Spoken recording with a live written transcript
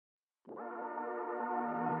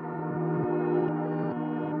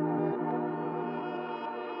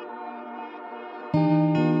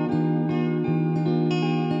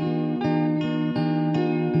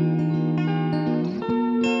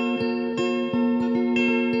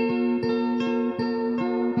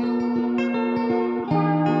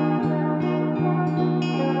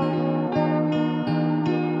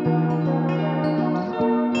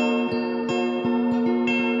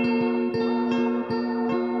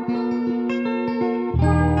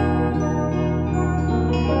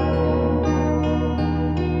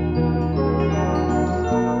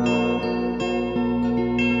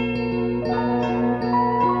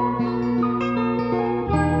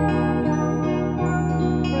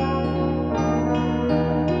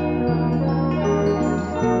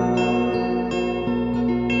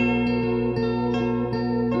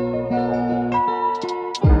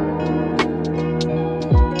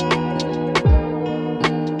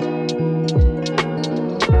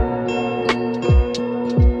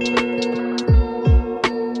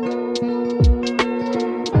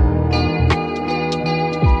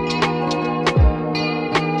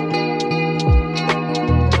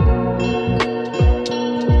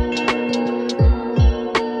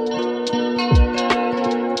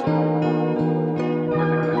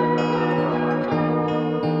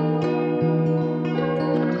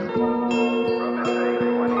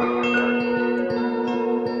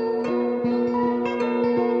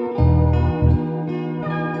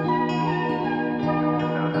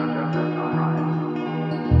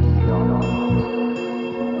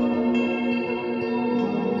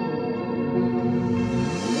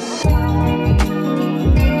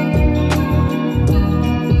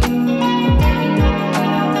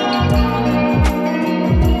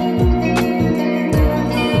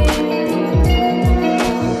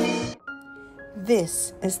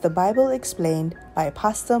The Bible Explained by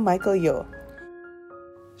Pastor Michael Yeo.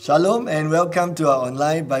 Shalom and welcome to our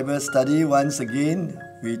online Bible study once again.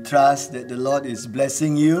 We trust that the Lord is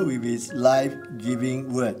blessing you with His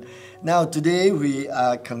life-giving word. Now today we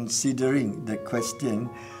are considering the question,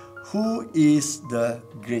 who is the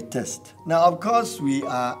greatest? Now of course we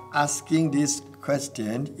are asking this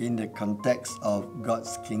question in the context of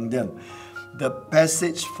God's kingdom. The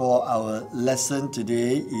passage for our lesson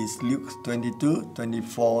today is Luke 22,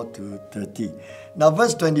 24 to 30. Now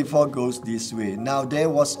verse 24 goes this way. Now there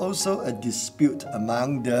was also a dispute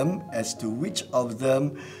among them as to which of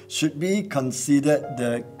them should be considered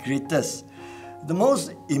the greatest. The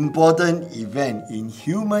most important event in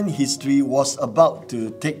human history was about to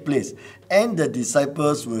take place, and the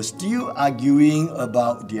disciples were still arguing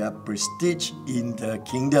about their prestige in the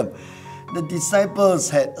kingdom. The disciples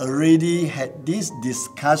had already had this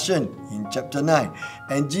discussion in chapter 9,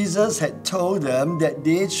 and Jesus had told them that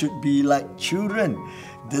they should be like children.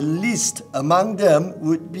 The least among them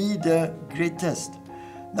would be the greatest.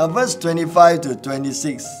 Now verse 25 to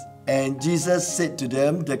 26, and Jesus said to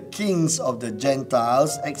them, the kings of the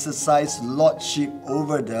Gentiles exercise lordship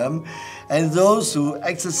over them, and those who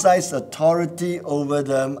exercise authority over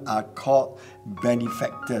them are called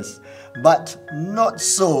benefactors. But not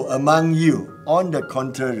so among you. On the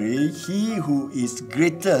contrary, he who is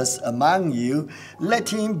greatest among you, let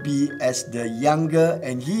him be as the younger,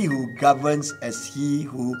 and he who governs as he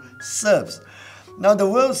who serves. Now, the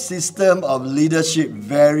world system of leadership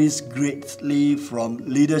varies greatly from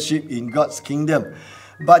leadership in God's kingdom.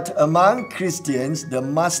 But among Christians, the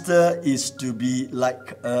master is to be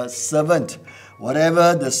like a servant.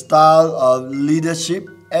 Whatever the style of leadership,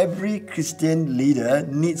 every Christian leader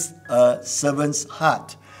needs a servant's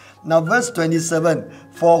heart. Now verse 27,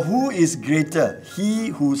 for who is greater, he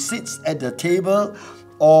who sits at the table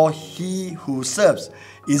or he who serves?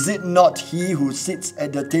 Is it not he who sits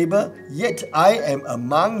at the table? Yet I am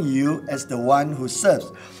among you as the one who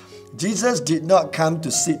serves. Jesus did not come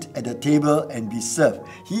to sit at the table and be served.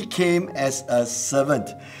 He came as a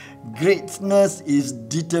servant. Greatness is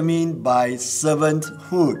determined by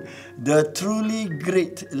servanthood. The truly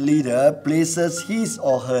great leader places his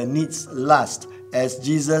or her needs last, as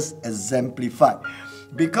Jesus exemplified.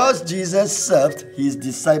 Because Jesus served, his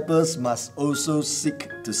disciples must also seek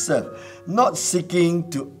to serve, not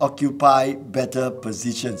seeking to occupy better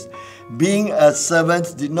positions. Being a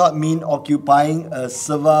servant did not mean occupying a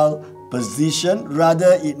servile position.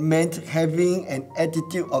 Rather, it meant having an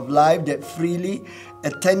attitude of life that freely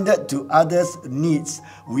attended to others' needs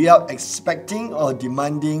without expecting or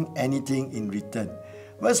demanding anything in return.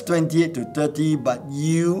 Verse 28 to 30, but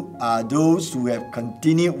you are those who have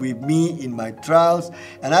continued with me in my trials,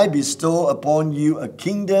 and I bestow upon you a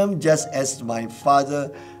kingdom just as my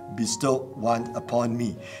Father bestowed one upon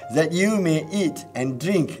me, that you may eat and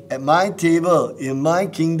drink at my table in my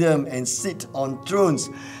kingdom and sit on thrones,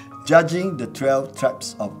 judging the 12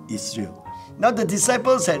 tribes of Israel. Now the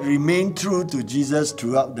disciples had remained true to Jesus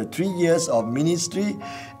throughout the 3 years of ministry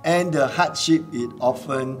and the hardship it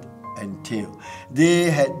often entailed. They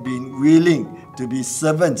had been willing to be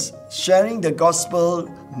servants, sharing the gospel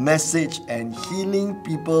message and healing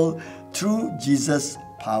people through Jesus'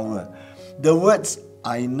 power. The words,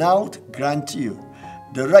 I now grant you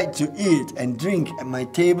the right to eat and drink at my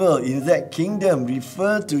table in that kingdom,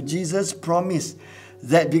 refer to Jesus' promise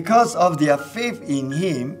that because of their faith in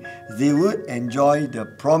Him, they would enjoy the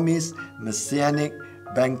promised messianic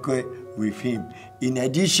banquet with Him. In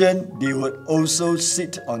addition, they would also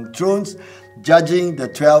sit on thrones, judging the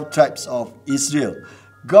 12 tribes of Israel.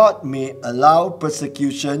 God may allow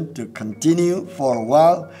persecution to continue for a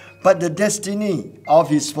while, but the destiny of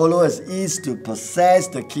His followers is to possess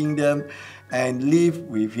the kingdom and live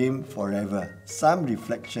with Him forever. Some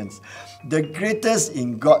reflections. The greatest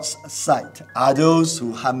in God's sight are those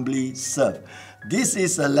who humbly serve. This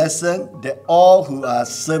is a lesson that all who are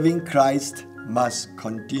serving Christ must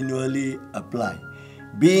continually apply.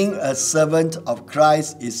 Being a servant of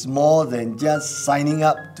Christ is more than just signing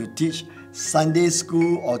up to teach Sunday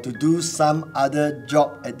school or to do some other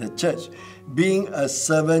job at the church. Being a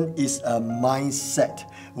servant is a mindset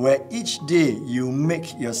where each day you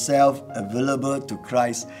make yourself available to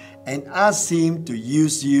Christ and ask Him to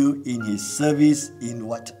use you in His service in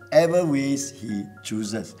whatever ways He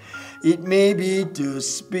chooses. It may be to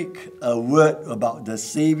speak a word about the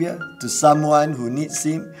Savior to someone who needs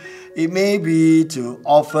Him. It may be to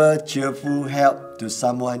offer cheerful help to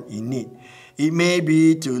someone in need. It may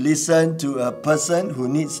be to listen to a person who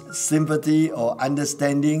needs sympathy or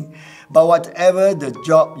understanding. But whatever the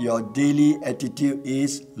job, your daily attitude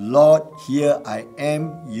is, Lord, here I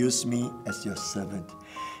am, use me as your servant.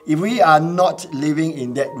 If we are not living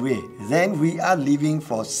in that way, then we are living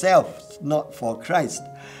for self, not for Christ.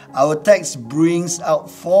 Our text brings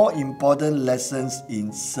out 4 important lessons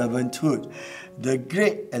in servanthood. The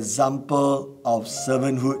great example of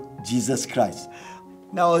servanthood, Jesus Christ.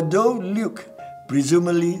 Now, although Luke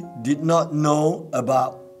presumably did not know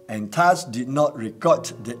about and thus did not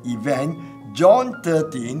record the event, John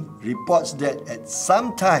 13 reports that at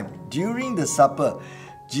some time during the supper,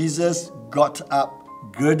 Jesus got up,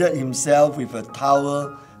 girded himself with a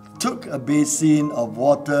towel, took a basin of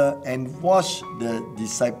water and washed the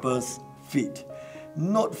disciples' feet.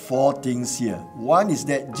 Note 4 things here. One is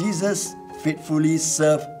that Jesus faithfully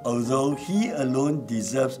served although he alone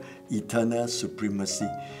deserves eternal supremacy.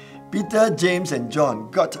 Peter, James and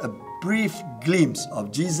John got a brief glimpse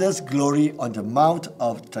of Jesus' glory on the Mount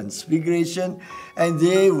of Transfiguration and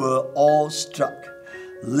they were all struck.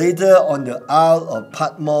 Later on the Isle of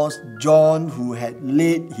Patmos, John, who had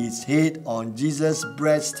laid his head on Jesus'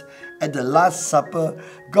 breast at the Last Supper,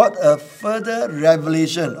 got a further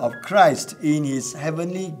revelation of Christ in his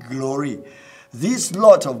heavenly glory. This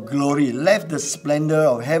Lord of glory left the splendor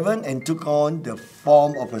of heaven and took on the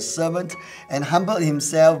form of a servant and humbled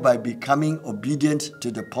himself by becoming obedient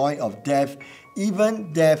to the point of death,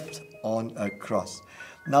 even death on a cross.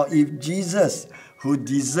 Now, if Jesus, who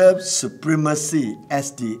deserves supremacy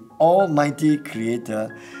as the Almighty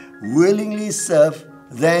Creator, willingly served,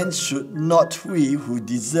 then should not we, who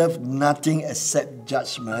deserve nothing except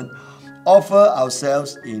judgment, offer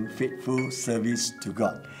ourselves in faithful service to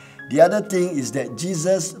God? The other thing is that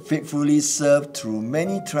Jesus faithfully served through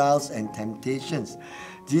many trials and temptations.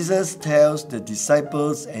 Jesus tells the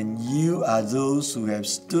disciples, "And you are those who have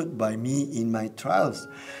stood by me in my trials."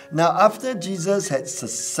 Now, after Jesus had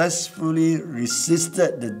successfully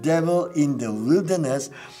resisted the devil in the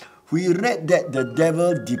wilderness, we read that the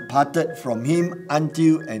devil departed from him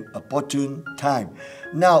until an opportune time.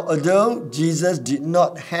 Now, although Jesus did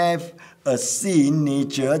not have a sin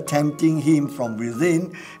nature tempting him from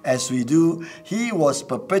within as we do, he was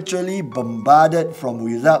perpetually bombarded from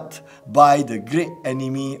without by the great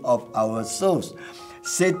enemy of our souls.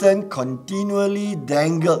 Satan continually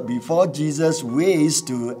dangled before Jesus ways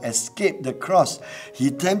to escape the cross.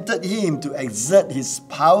 He tempted him to exert his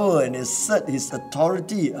power and assert his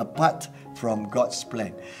authority apart from God's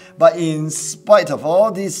plan. But in spite of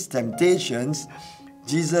all these temptations,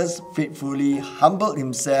 Jesus faithfully humbled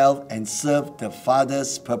himself and served the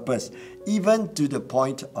Father's purpose, even to the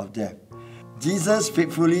point of death. Jesus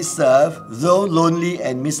faithfully served, though lonely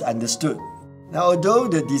and misunderstood. Now, although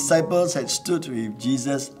the disciples had stood with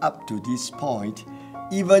Jesus up to this point,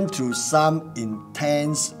 even through some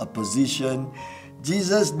intense opposition,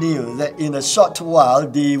 Jesus knew that in a short while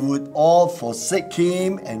they would all forsake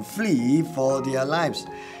him and flee for their lives.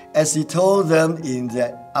 As he told them in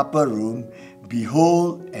that upper room,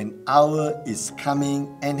 "Behold, an hour is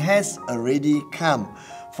coming and has already come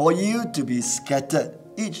for you to be scattered,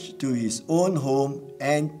 each to his own home,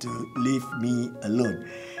 and to leave me alone.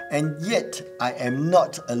 And yet I am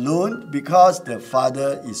not alone because the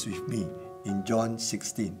Father is with me," in John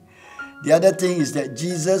 16. The other thing is that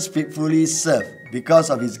Jesus faithfully served because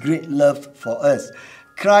of his great love for us.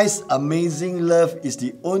 Christ's amazing love is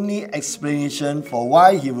the only explanation for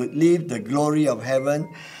why he would leave the glory of heaven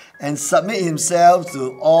and submit himself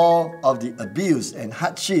to all of the abuse and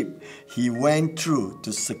hardship he went through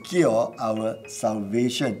to secure our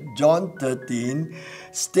salvation. John 13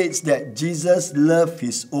 states that Jesus loved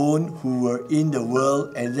his own who were in the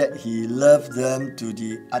world and that he loved them to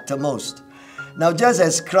the uttermost. Now, just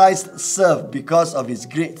as Christ served because of his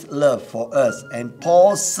great love for us, and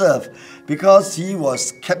Paul served because he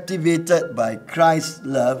was captivated by Christ's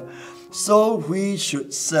love, so we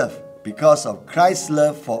should serve because of Christ's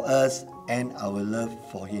love for us and our love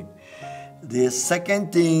for him. The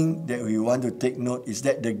second thing that we want to take note is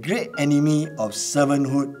that the great enemy of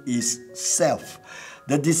servanthood is self.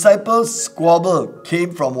 The disciples' squabble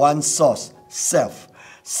came from one source, self.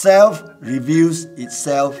 Self reveals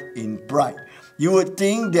itself in pride. You would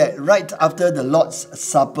think that right after the Lord's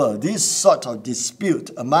Supper, this sort of dispute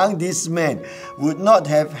among these men would not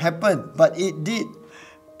have happened, but it did.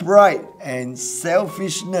 Pride and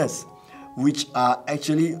selfishness, which are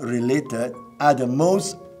actually related, are the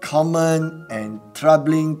most common and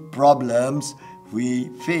troubling problems we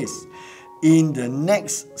face. In the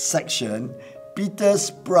next section, Peter's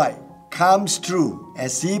pride comes through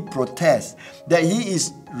as he protests that he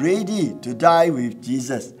is ready to die with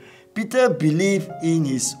Jesus. Peter believed in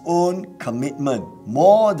his own commitment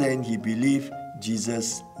more than he believed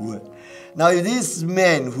Jesus' word. Now, this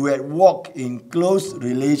man who had walked in close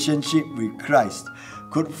relationship with Christ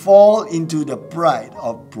could fall into the pride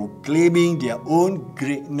of proclaiming their own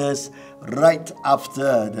greatness right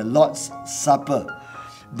after the Lord's Supper,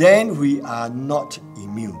 then we are not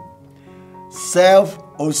immune. Self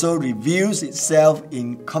also reveals itself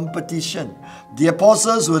in competition. The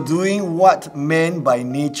apostles were doing what men by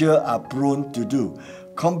nature are prone to do,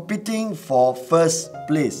 competing for first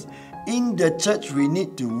place. In the church, we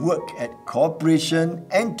need to work at cooperation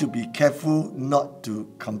and to be careful not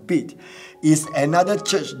to compete. Is another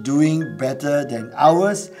church doing better than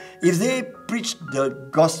ours? If they preach the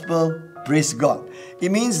gospel, praise God.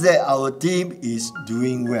 It means that our team is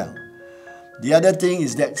doing well. The other thing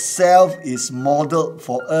is that self is modeled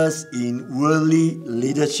for us in worldly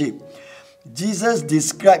leadership. Jesus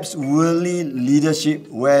describes worldly leadership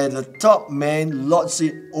where the top man lords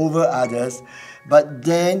it over others, but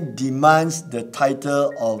then demands the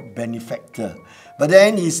title of benefactor. But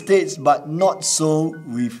then he states, but not so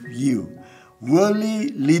with you. Worldly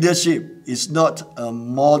leadership is not a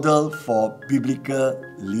model for biblical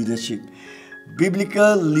leadership.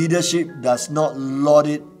 Biblical leadership does not lord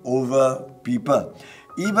it over people,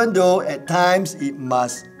 even though at times it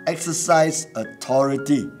must exercise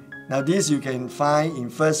authority. Now this you can find in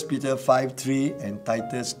 1 Peter 5:3 and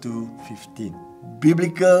Titus 2:15.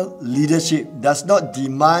 Biblical leadership does not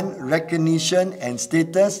demand recognition and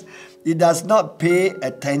status. It does not pay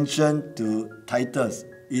attention to titles.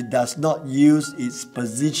 It does not use its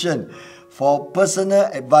position for personal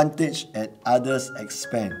advantage at others'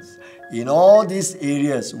 expense. In all these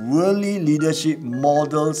areas, worldly leadership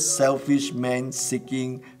models selfish men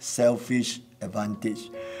seeking selfish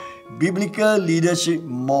advantage. Biblical leadership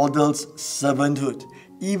models servanthood,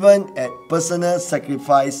 even at personal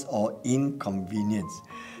sacrifice or inconvenience.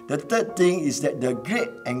 The third thing is that the great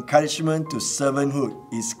encouragement to servanthood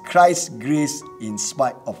is Christ's grace in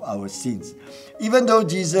spite of our sins. Even though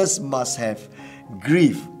Jesus must have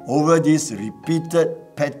grief over this repeated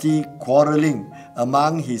petty quarreling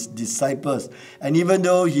among his disciples, and even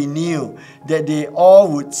though he knew that they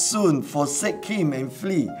all would soon forsake him and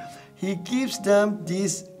flee, he gives them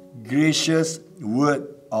this gracious word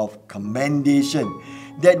of commendation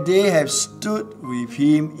that they have stood with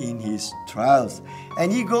him in his trials.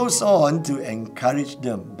 And he goes on to encourage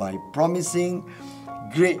them by promising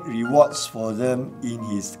great rewards for them in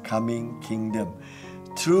his coming kingdom.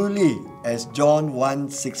 Truly, as John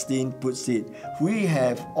 1:16 puts it, we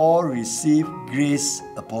have all received grace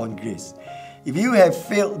upon grace. If you have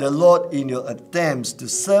failed the Lord in your attempts to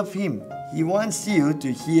serve him, he wants you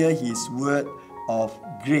to hear his word of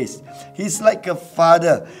grace. He's like a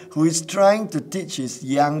father who is trying to teach his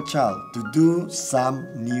young child to do some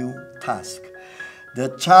new task. The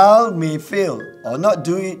child may fail or not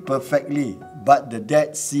do it perfectly, but the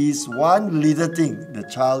dad sees one little thing the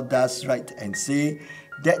child does right and say,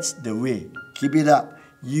 "That's the way. Keep it up.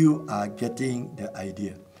 You are getting the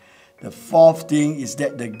idea." The fourth thing is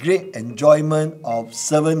that the great enjoyment of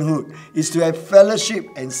servanthood is to have fellowship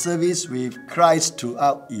and service with Christ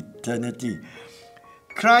throughout eternity.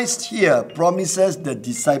 Christ here promises the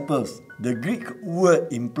disciples, the Greek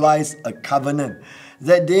word implies a covenant,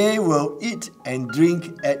 that they will eat and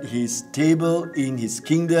drink at his table in his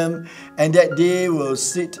kingdom, and that they will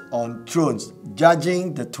sit on thrones,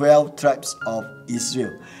 judging the 12 tribes of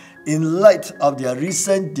Israel. In light of their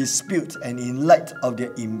recent dispute and in light of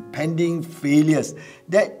their impending failures,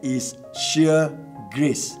 that is sheer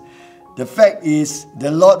grace. The fact is,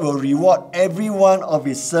 the Lord will reward every one of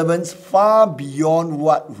his servants far beyond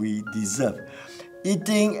what we deserve.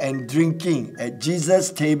 Eating and drinking at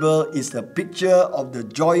Jesus' table is a picture of the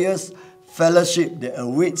joyous fellowship that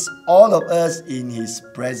awaits all of us in his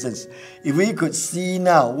presence. If we could see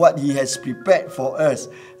now what he has prepared for us,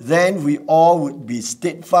 then we all would be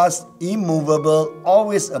steadfast, immovable,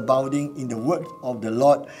 always abounding in the work of the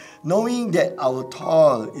Lord, knowing that our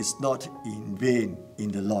toil is not in vain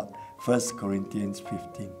in the Lord. 1 Corinthians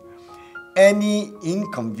 15. Any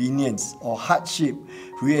inconvenience or hardship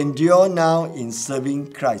we endure now in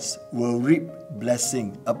serving Christ will reap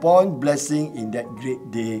blessing upon blessing in that great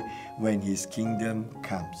day when his kingdom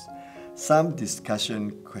comes. Some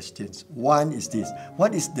discussion questions. One is this: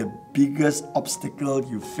 what is the biggest obstacle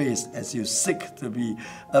you face as you seek to be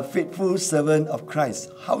a faithful servant of Christ?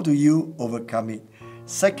 How do you overcome it?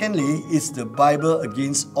 Secondly, is the Bible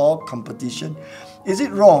against all competition? Is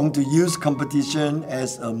it wrong to use competition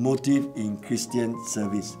as a motive in Christian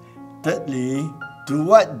service? Thirdly, to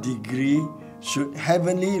what degree should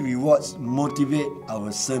heavenly rewards motivate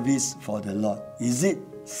our service for the Lord? Is it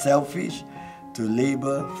selfish to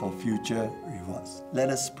labor for future rewards? Let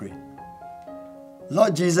us pray.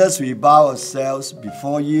 Lord Jesus, we bow ourselves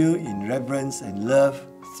before you in reverence and love.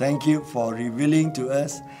 Thank you for revealing to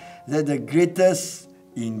us that the greatest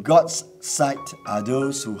in God's sight are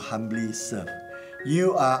those who humbly serve.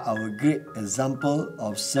 You are our great example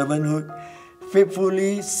of servanthood,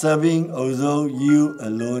 faithfully serving although you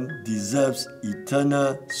alone deserves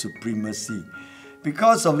eternal supremacy.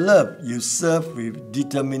 Because of love, you serve with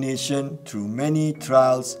determination through many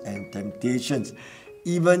trials and temptations,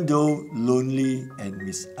 even though lonely and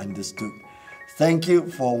misunderstood. Thank you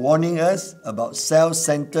for warning us about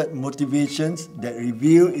self-centered motivations that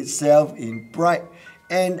reveal itself in pride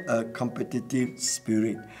and a competitive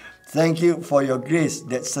spirit. Thank you for your grace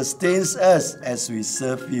that sustains us as we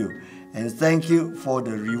serve you. And thank you for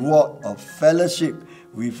the reward of fellowship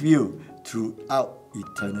with you throughout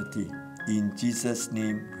eternity. In Jesus'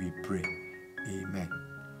 name we pray. Amen.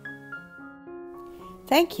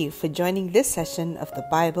 Thank you for joining this session of the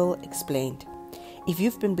Bible Explained. If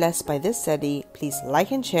you've been blessed by this study, please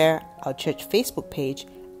like and share our church Facebook page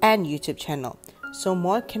and YouTube channel so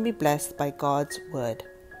more can be blessed by God's Word.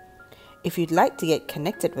 If you'd like to get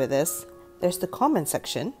connected with us, there's the comment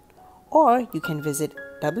section, or you can visit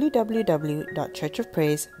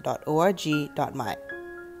www.churchofpraise.org.my.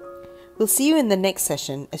 We'll see you in the next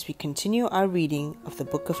session as we continue our reading of the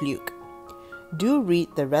book of Luke. Do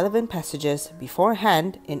read the relevant passages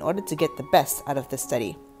beforehand in order to get the best out of the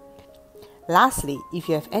study. Lastly, if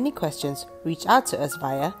you have any questions, reach out to us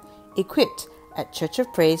via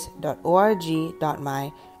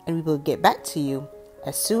equipped@churchofpraise.org.my and we will get back to you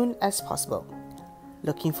as soon as possible.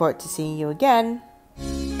 Looking forward to seeing you again.